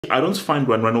I don't find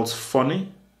Ryan Reynolds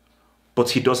funny,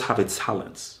 but he does have a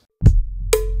talent.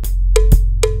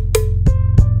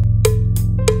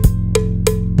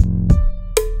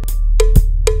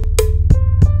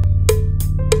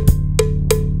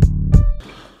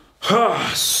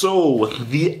 So,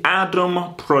 the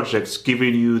Adam Project,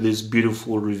 giving you this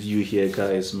beautiful review here,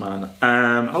 guys, man.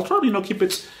 I'll try to, keep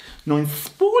it, in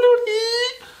spoilery.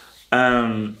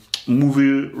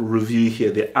 Movie review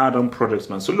here, the Adam Project,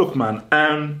 man. So, look, man,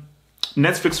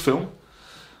 Netflix film,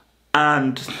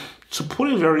 and to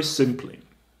put it very simply,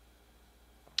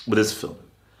 with this film,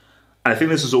 and I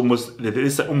think this is almost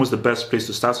the best place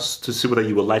to start to see whether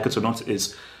you will like it or not,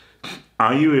 is,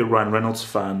 are you a Ryan Reynolds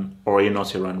fan or are you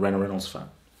not a Ryan Reynolds fan?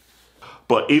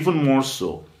 But even more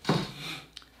so,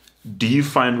 do you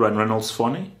find Ryan Reynolds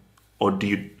funny or do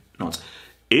you not?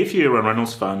 If you're a Ryan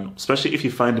Reynolds fan, especially if you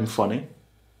find him funny,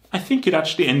 I think you'd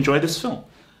actually enjoy this film.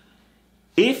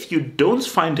 If you don't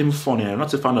find him funny and you're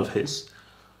not a fan of his,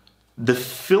 the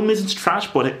film isn't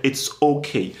trash, but it's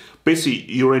okay.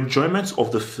 Basically, your enjoyment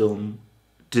of the film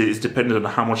is dependent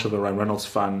on how much of a Ryan Reynolds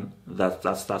fan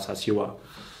that's you are.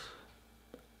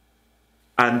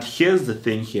 And here's the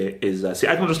thing here is that, see,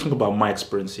 I can just talk about my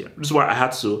experience here. This is why I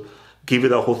had to give you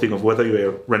that whole thing of whether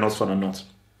you're a Reynolds fan or not.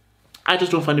 I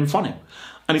just don't find him funny.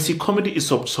 And you see, comedy is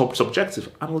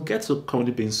subjective. And we'll get to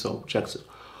comedy being subjective.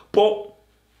 But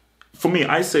for me,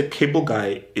 I say Cable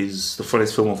Guy is the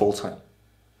funniest film of all time.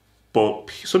 But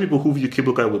some people who view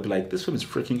Cable Guy will be like, this film is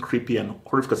freaking creepy and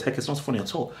horrific as heck. It's not funny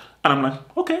at all. And I'm like,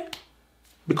 okay.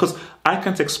 Because I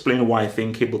can't explain why I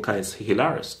think Cable Guy is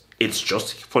hilarious. It's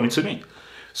just funny to me.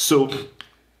 So,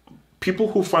 people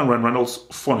who find Ryan Reynolds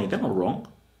funny, they're not wrong.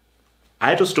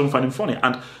 I just don't find him funny.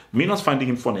 And me not finding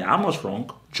him funny, I'm not wrong.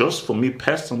 Just for me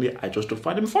personally, I just don't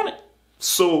find him funny.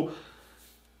 So,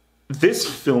 this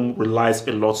film relies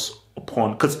a lot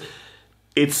upon, because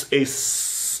it's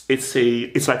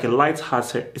like a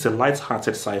light-hearted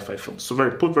sci-fi film.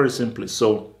 So put very simply.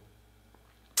 So,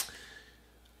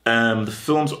 the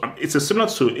films, it's similar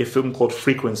to a film called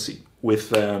Frequency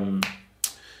with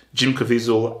Jim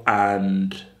Caviezel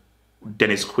and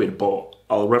Dennis Quaid, but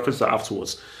I'll reference that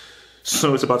afterwards.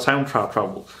 So it's about time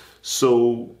travel.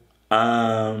 So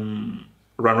Ryan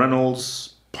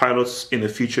Reynolds pilots in the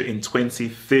future in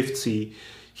 2050.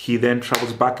 He then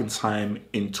travels back in time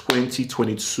in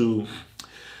 2022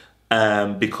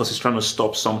 because he's trying to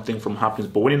stop something from happening.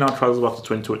 But when he now travels back to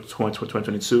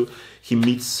 2022, he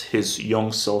meets his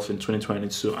young self in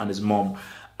 2022 and his mom.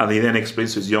 And he then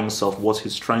explains to his young self what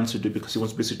he's trying to do, because he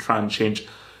wants to basically try and change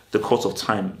the course of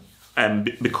time,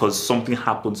 and because something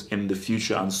happens in the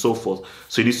future and so forth.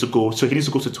 So he needs to go. So he needs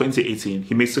to go to 2018.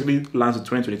 He basically lands in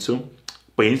 2022,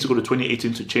 but he needs to go to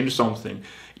 2018 to change something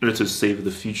in order to save the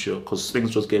future, because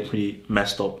things just get pretty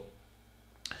messed up.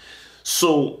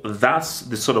 So that's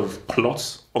the sort of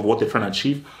plot of what they're trying to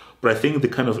achieve. But I think the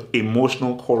kind of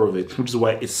emotional core of it, which is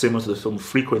why it's similar to the film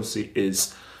Frequency,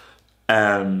 is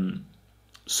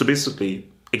so basically,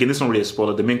 again, this is not really a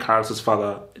spoiler, the main character's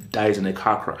father dies in a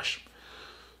car crash.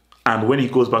 And when he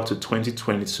goes back to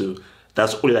 2022,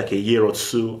 that's only like a year or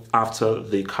two after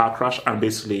the car crash. And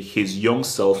basically, his young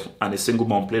self and a single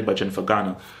mom played by Jennifer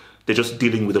Garner, they're just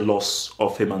dealing with the loss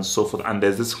of him and so forth. And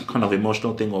there's this kind of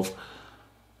emotional thing of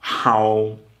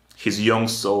how his young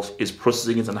self is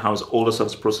processing it and how his older self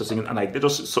is processing it. And like,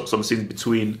 there's just some scenes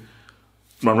between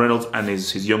Ryan Reynolds and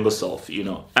his younger self,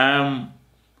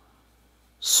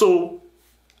 So,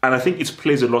 and I think it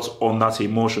plays a lot on that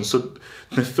emotion. So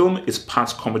the film is part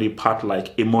comedy, part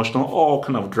like emotional, or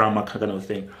kind of drama kind of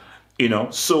thing,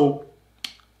 So,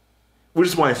 which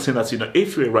is why I say that,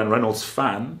 if you're a Ryan Reynolds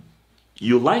fan,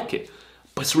 you like it.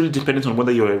 But it's really dependent on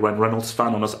whether you're a Ryan Reynolds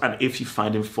fan or not, and if you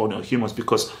find him funny or humorous,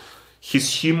 because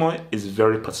his humor is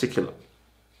very particular.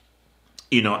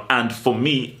 And for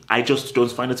me, I just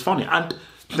don't find it funny. And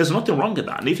there's nothing wrong with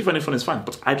that. And if you find it funny, it's fine.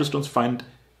 But I just don't find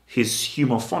his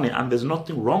humor funny, and there's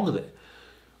nothing wrong with it.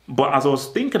 But as I was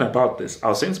thinking about this, I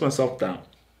was saying to myself down,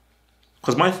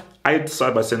 because I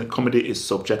decided by saying that comedy is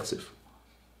subjective.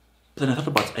 But then I thought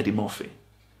about Eddie Murphy,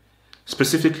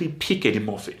 specifically peak Eddie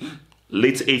Murphy,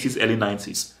 late 80s, early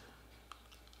 90s.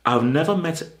 I've never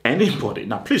met anybody,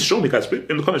 now please show me guys,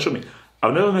 in the comments show me,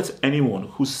 I've never met anyone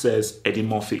who says Eddie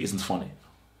Murphy isn't funny.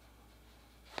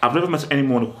 I've never met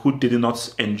anyone who did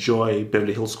not enjoy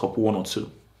Beverly Hills Cop 1 or 2.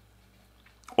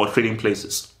 Or Trading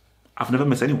Places. I've never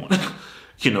met anyone,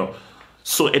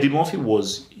 So Eddie Murphy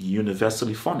was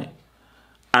universally funny.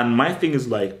 And my thing is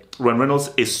like, Ryan Reynolds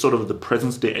is sort of the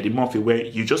present day Eddie Murphy, where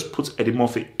you just put Eddie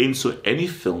Murphy into any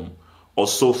film or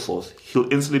so forth,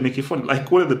 he'll instantly make it funny. Like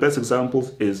one of the best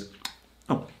examples is,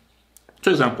 two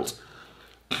examples.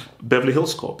 Beverly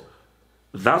Hills Cop.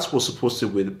 That was supposed to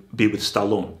be with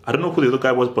Stallone. I don't know who the other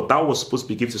guy was, but that was supposed to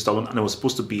be given to Stallone, and it was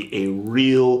supposed to be a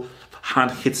real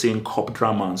hand-hitting cop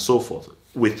drama and so forth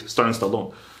with starring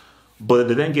Stallone. But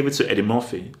they then gave it to Eddie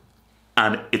Murphy,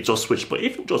 and it just switched. But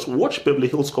if you just watch Beverly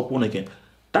Hills Cop 1 again,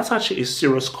 that's actually a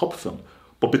serious cop film.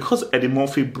 But because Eddie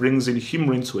Murphy brings in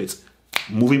humor into it,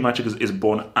 movie magic is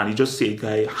born, and you just see a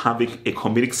guy having a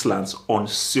comedic slant on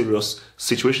serious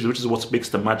situations, which is what makes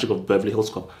the magic of Beverly Hills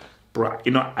Cop. Bro,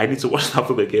 you know, I need to watch that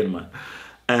film again,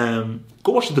 man.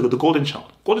 Go watch the Golden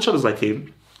Child. Golden Child is like a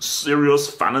serious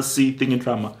fantasy thing in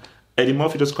drama. Eddie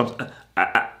Murphy just comes,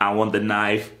 I want the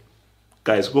knife.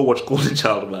 Guys, go watch Golden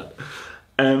Child, man.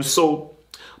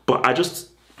 But I just...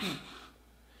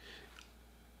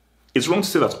 It's wrong to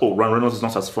say that, oh, Ryan Reynolds is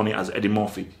not as funny as Eddie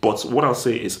Murphy. But what I'll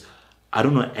say is, I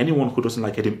don't know anyone who doesn't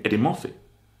like Eddie Murphy.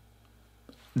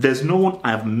 There's no one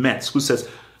I've met who says,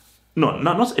 no,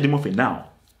 not Eddie Murphy now.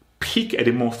 Peak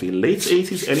Eddie Murphy, late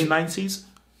 80s, early 90s.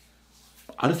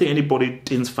 I don't think anybody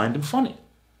didn't find him funny.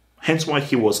 Hence why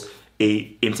he was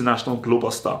a international global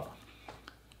star.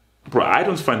 Bro, I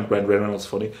don't find Ryan Reynolds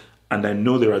funny, and I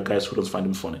know there are guys who don't find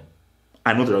him funny.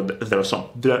 I know there are some.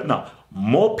 Now,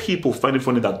 more people find him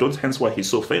funny that don't, hence why he's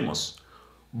so famous.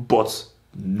 But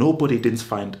nobody didn't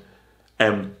find...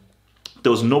 there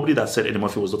was nobody that said Eddie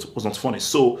Murphy was not funny.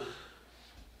 So,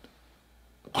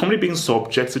 comedy being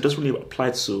subjective doesn't really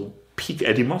apply to peak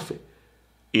Eddie Murphy.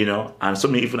 You know, and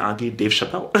some may even argue Dave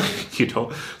Chappelle. You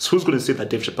know, so who's going to say that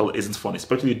Dave Chappelle isn't funny,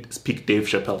 especially peak Dave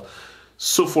Chappelle?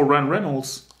 So for Ryan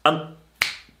Reynolds, and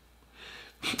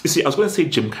you see, I was going to say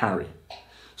Jim Carrey.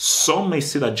 Some may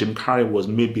say that Jim Carrey was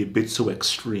maybe a bit too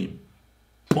extreme,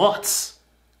 but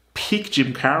peak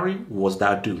Jim Carrey was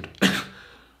that dude.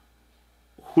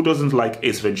 Who doesn't like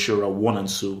Ace Ventura 1 and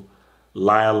 2,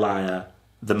 Liar Liar,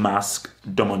 The Mask,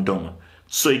 Dumb and Dumber?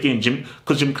 So again,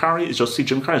 because Jim Carrey is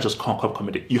just cop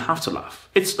comedy. You have to laugh.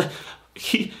 It's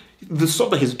the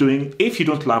stuff that he's doing. If you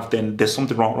don't laugh, then there's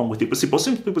something wrong with it. But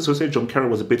some people say Jim Carrey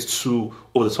was a bit too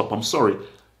over the top. I'm sorry,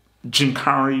 Jim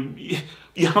Carrey.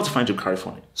 You have to find Jim Carrey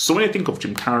funny. So when I think of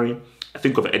Jim Carrey, I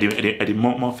think of Eddie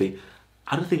Murphy.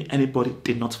 I don't think anybody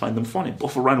did not find them funny.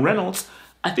 But for Ryan Reynolds,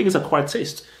 I think it's an acquired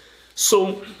taste.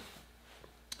 So,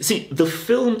 see, the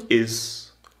film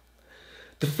feels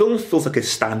like a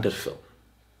standard film.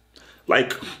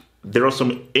 Like, there are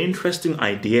some interesting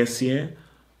ideas here,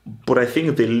 but I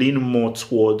think they lean more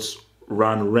towards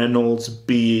Ryan Reynolds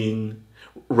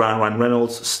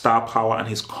star power and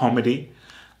his comedy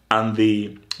and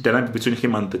the dynamic between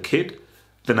him and the kid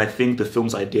than I think the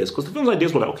film's ideas. Because the film's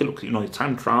ideas were like, okay, look, you know,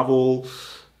 time travel,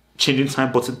 changing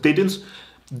time, but they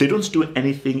don't do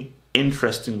anything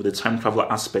interesting with the time travel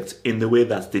aspect in the way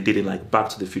that they did in like Back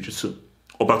to the Future 2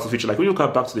 or Back to the Future. Like when you look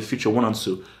at Back to the Future 1 and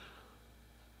 2,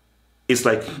 it's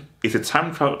like it's a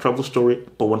time travel story,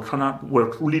 but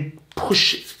we're really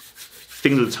pushing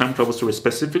things with the time travel story,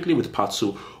 specifically with part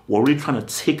 2. We're really trying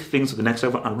to take things to the next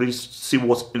level and really see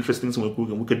what's interesting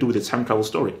we can do with the time travel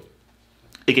story.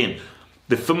 Again,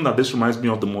 the film that this reminds me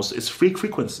of the most is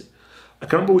Frequency. I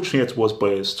can't remember which year it was,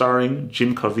 but starring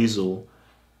Jim Caviezel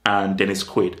and Dennis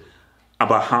Quaid.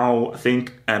 About how I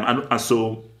think and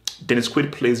so Dennis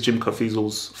Quaid plays Jim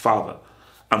Caviezel's father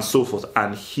and so forth,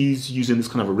 and he's using this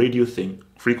kind of a radio thing,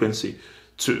 Frequency,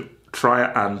 to try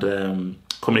and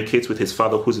communicate with his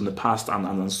father who's in the past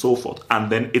and so forth.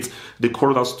 And then it's the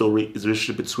core of that story is the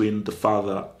relationship between the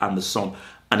father and the son,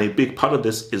 and a big part of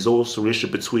this is also a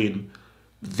relationship between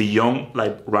the young,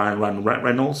 like Ryan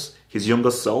Reynolds, his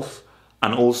younger self,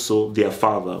 and also their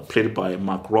father, played by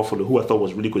Mark Ruffalo, who I thought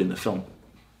was really good in the film.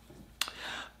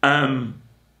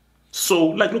 So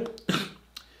like, look,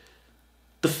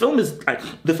 the film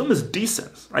is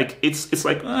decent. Like it's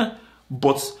like,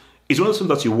 but it's one of those films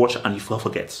that you watch and you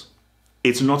forget.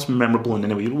 It's not memorable in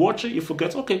any way. You watch it, you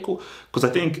forget. Okay, cool. Because I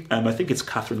think it's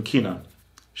Catherine Keener.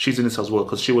 She's in this as well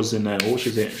because she was in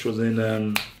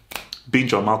Being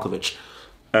John Malkovich.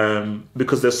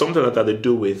 Because there's something that they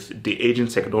do with the aging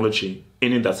technology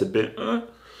in it that's a bit.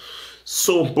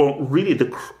 So, but really,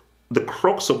 the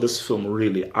crux of this film,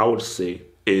 really, I would say,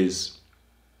 is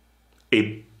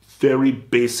a very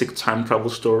basic time travel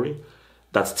story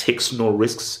that takes no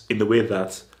risks in the way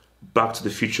that Back to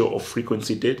the Future or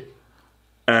Frequency did.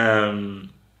 Or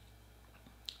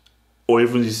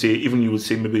even you would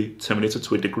say maybe Terminator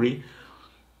to a degree.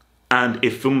 And a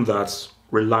film that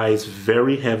relies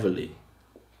very heavily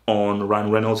on Ryan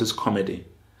Reynolds' comedy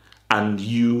and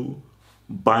you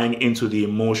buying into the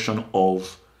emotion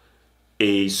of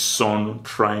a son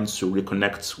trying to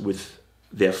reconnect with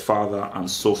their father and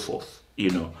so forth, you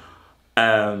know.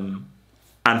 And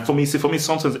for me,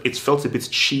 sometimes it felt a bit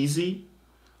cheesy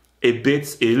a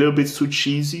little bit too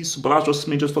cheesy. So, but that's just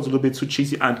me, just felt a little bit too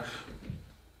cheesy. And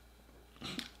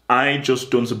I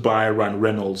just don't buy Ryan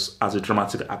Reynolds as a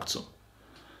dramatic actor.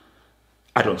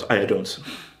 I don't.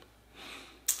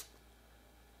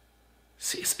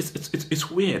 See,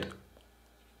 it's weird.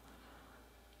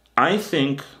 I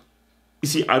think, you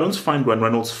see, I don't find Ryan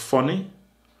Reynolds funny,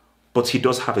 but he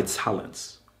does have a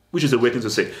talent, which is a weird thing to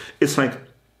say. It's like,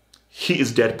 he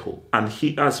is Deadpool, and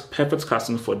he has perfect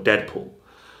casting for Deadpool.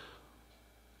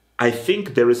 I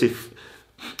think there is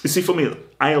you see, for me,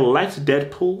 I liked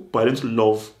Deadpool, but I didn't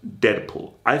love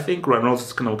Deadpool. I think Ryan Reynolds is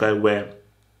the kind of guy where,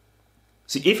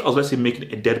 see, if I was, let's say,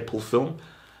 making a Deadpool film,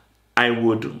 I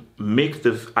would make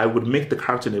the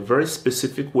character in a very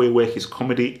specific way where his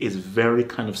comedy is very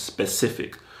kind of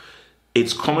specific.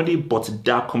 It's comedy, but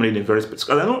dark comedy in a very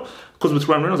specific. I know, because with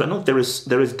Ryan Reynolds, I know there is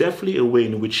definitely a way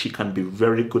in which he can be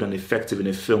very good and effective in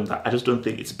a film that I just don't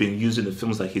think it's being used in the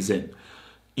films that he's in.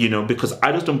 You know, because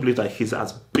I just don't believe that he's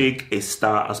as big a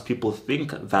star as people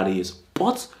think that he is.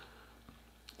 But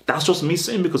that's just me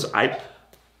saying, because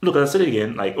look, I said it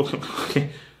again, like, okay,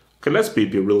 let's be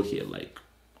real here. Like,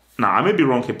 now, I may be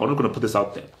wrong here, but I'm not going to put this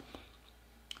out there.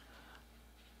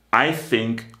 I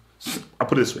think, I'll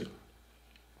put it this way.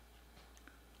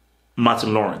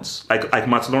 Martin Lawrence, like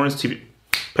Martin Lawrence TV,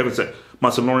 perfect said,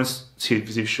 Martin Lawrence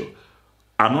TV show.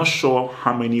 I'm not sure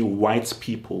how many white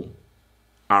people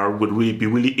would really be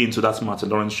really into that Martin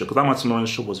Lawrence show, because that Martin Lawrence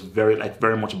show was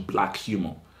very much black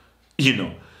humor, you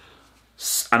know.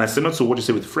 And it's similar to what you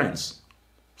say with Friends.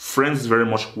 Friends is very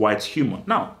much white humor.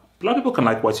 Now, black people can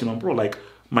like white humor, bro. Like,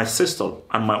 my sister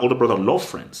and my older brother love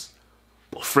Friends,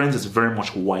 but Friends is very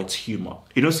much white humor.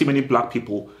 You don't see many black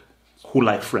people who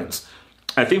like Friends.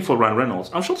 I think for Ryan Reynolds,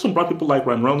 I'm sure some black people like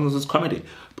Ryan Reynolds' comedy,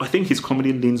 but I think his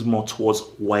comedy leans more towards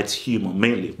white humor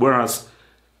mainly. Whereas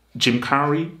Jim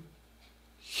Carrey,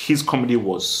 his comedy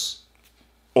was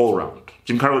all round.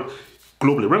 Jim Carrey,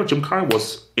 globally, remember Jim Carrey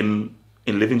was in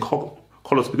Living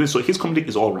Colors beginning, so his comedy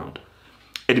is all round.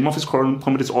 Eddie Murphy's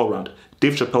comedy is all round.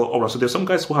 Dave Chappelle all round. So there's some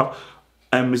guys who have,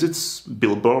 is it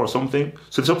Bill Burr or something?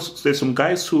 So there's some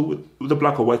guys who, whether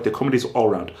black or white, their comedy is all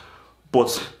round.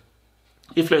 But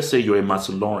if, let's say, you're a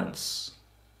Martin Lawrence,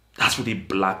 that's really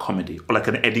black comedy. Or like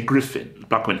an Eddie Griffin,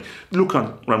 black comedy. Look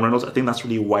at Ryan Reynolds, I think that's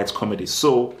really white comedy.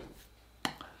 So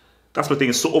that's my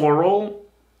thing. So overall,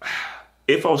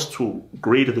 if I was to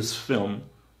grade this film,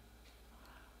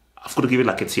 I've got to give it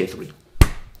like a tier 3.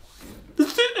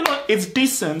 It's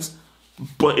decent,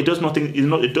 but it does nothing.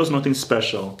 It does nothing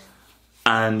special,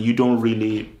 and you don't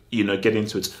really, get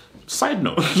into it. Side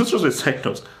note, just a side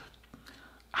note.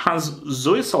 Has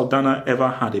Zoe Saldana ever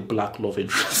had a black love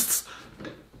interest?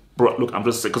 Bro, look, I'm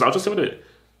just saying, because I'll just say what it,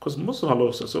 because most of her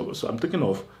love, so I'm thinking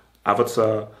of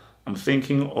Avatar, I'm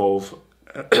thinking of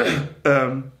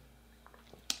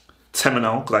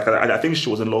Terminal, because I think she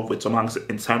was in love with Tom Hanks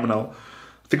in Terminal.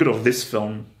 Thinking of this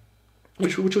film,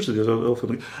 which was the other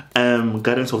film,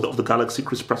 Guardians of the Galaxy,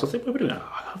 Chris Pratt. I think, wait a minute,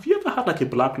 have you ever had like a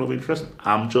black love interest?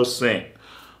 I'm just saying.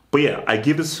 But yeah, I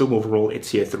give this film overall a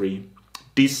tier 3.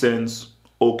 Decent,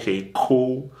 okay,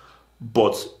 cool,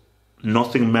 but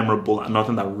nothing memorable and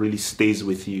nothing that really stays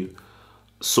with you.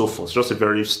 So forth. Just a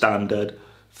very standard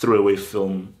throwaway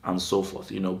film and so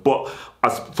forth, But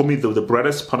as for me, the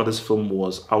brightest part of this film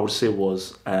was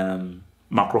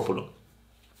Mark Ruffalo.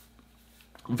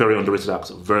 Very underrated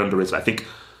actor, very underrated. I think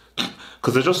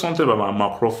because there's just something about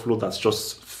Mark Ruffalo that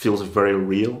just feels very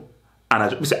real, and I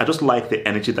just like the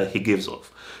energy that he gives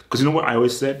off. Because you know what I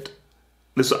always said.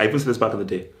 Listen, I even said this back in the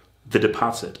day. The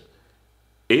Departed.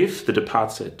 If The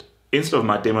Departed, instead of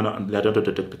Matt Damon and Leonardo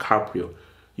DiCaprio,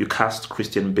 you cast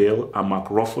Christian Bale and Mark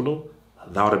Ruffalo,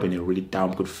 that would have been a really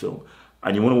damn good film.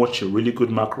 And you want to watch a really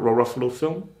good Mark Ruffalo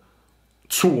film?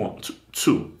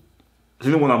 Two. I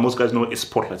think the one that most guys know is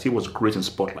Spotlight. He was great in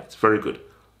Spotlight. Very good.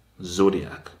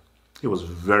 Zodiac. He was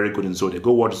very good in Zodiac.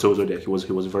 Go watch Zodiac. He was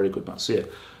very good, man. So yeah,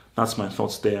 that's my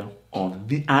thoughts there on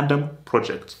The Adam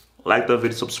Project. Like the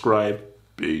video, subscribe.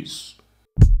 Peace.